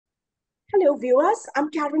Hello, viewers. I'm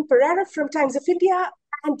Karen Pereira from Times of India,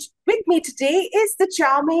 and with me today is the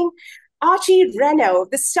charming Archie Renaux,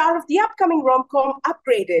 the star of the upcoming rom-com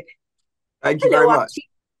Upgraded. Thank you very Hello, much. Archie.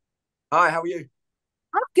 Hi, how are you?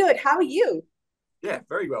 I'm good. How are you? Yeah,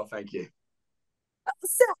 very well, thank you.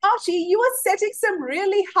 So, Archie, you are setting some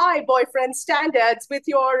really high boyfriend standards with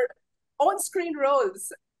your on-screen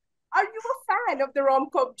roles. Are you a fan of the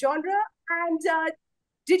rom-com genre? And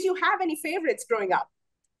did you have any favorites growing up?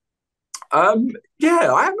 Um, yeah,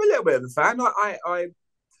 I am a little bit of a fan. I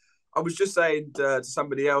was just saying to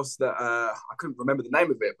somebody else that I couldn't remember the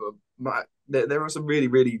name of it, but there are some really,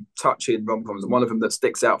 really touching rom-coms, and one of them that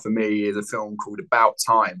sticks out for me is a film called About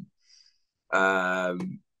Time.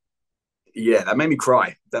 Um, yeah, that made me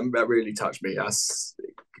cry. That really touched me.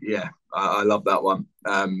 Yeah, I love that one.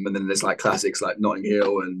 And then there's like classics like Notting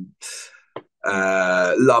Hill and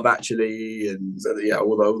Love Actually, and yeah,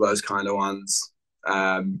 all those kind of ones.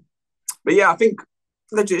 Um, but yeah, I think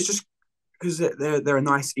it's just because they're a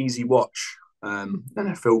nice, easy watch, and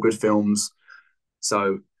they're feel good films,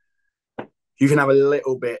 so you can have a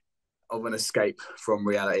little bit of an escape from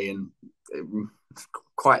reality, and it's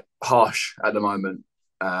quite harsh at the moment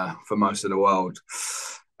for most of the world.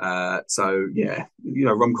 So yeah,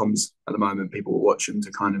 rom coms at the moment, people watch them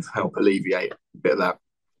to kind of help alleviate a bit of that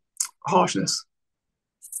harshness.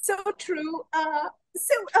 So true.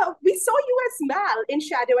 We saw you as Mal in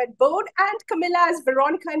Shadow and Bone and Camilla as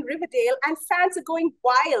Veronica in Riverdale, and fans are going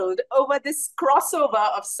wild over this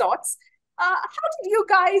crossover of sorts. How did you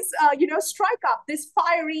guys, strike up this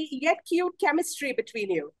fiery yet cute chemistry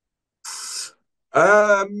between you?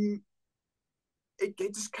 Um, it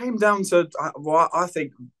just came down to well, I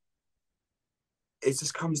think it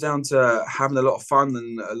just comes down to having a lot of fun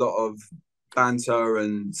and a lot of banter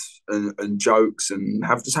and jokes and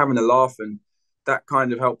having a laugh, and that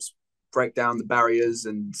kind of helps break down the barriers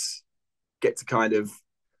and get to kind of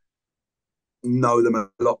know them a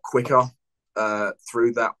lot quicker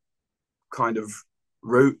through that kind of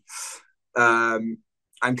route. Um,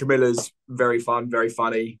 and Camilla's very fun, very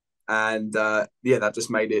funny, and yeah, that just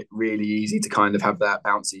made it really easy to kind of have that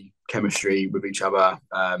bouncy chemistry with each other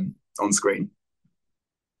on screen.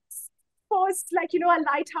 Was like a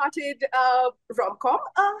light-hearted rom-com.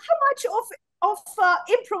 How much of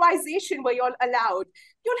improvisation were you all allowed?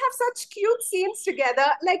 You'll have such cute scenes together,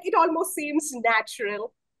 like it almost seems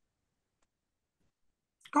natural.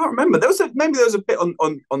 I can't remember. Maybe there was a bit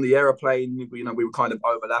on the aeroplane. We were kind of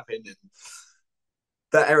overlapping, and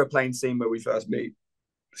that aeroplane scene where we first meet.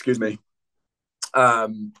 Excuse me.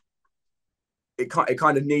 Um, it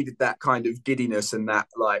kind of needed that kind of giddiness and that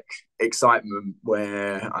like excitement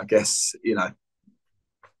where I guess a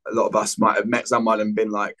lot of us might have met someone and been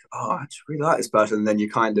like, oh, I just really like this person, and then you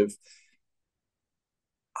kind of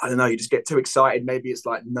I don't know, you just get too excited. Maybe it's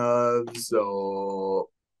like nerves or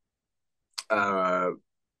uh,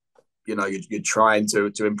 you're trying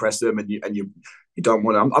to impress them, and you don't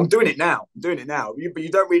want to. I'm doing it now. I'm doing it now. But you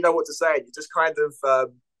don't really know what to say. You just kind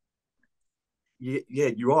of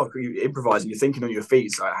you are improvising. You're thinking on your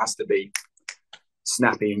feet, so it has to be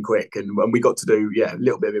snappy and quick. And we got to do a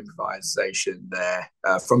little bit of improvisation there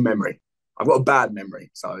from memory. I've got a bad memory,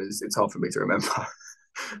 so it's hard for me to remember.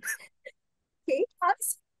 Okay.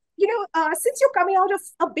 Since you're coming out of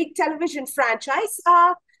a big television franchise,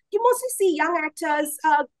 you mostly see young actors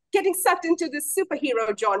getting sucked into this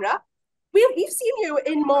superhero genre. We've seen you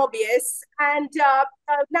in Morbius, and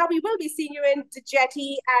now we will be seeing you in The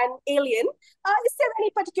Jetty and Alien. Is there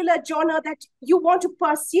any particular genre that you want to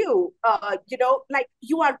pursue? Like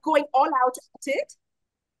you are going all out at it?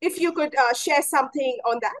 If you could share something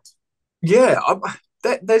on that. Yeah,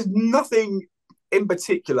 there's nothing in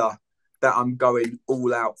particular that I'm going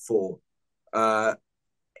all out for. Uh,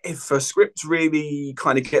 if a script really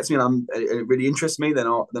kind of gets me and it really interests me, then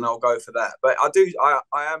I'll go for that. But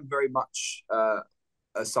I am very much a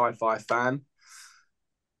sci-fi fan,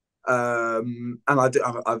 and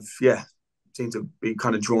I've yeah seem to be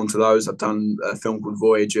kind of drawn to those. I've done a film called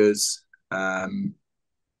Voyagers. I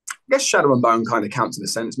guess Shadow and Bone kind of counts in a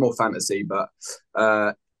sense. It's more fantasy, but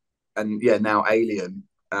and yeah, now Alien.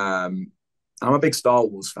 I'm a big Star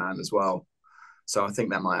Wars fan as well, so I think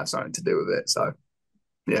that might have something to do with it. So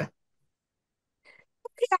yeah,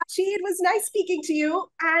 Okay, Archie, it was nice speaking to you,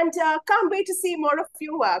 and can't wait to see more of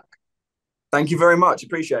your work. thank you very much.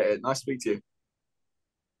 Appreciate it. Nice to speak to you.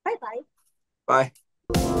 Bye bye.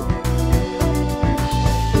 Bye.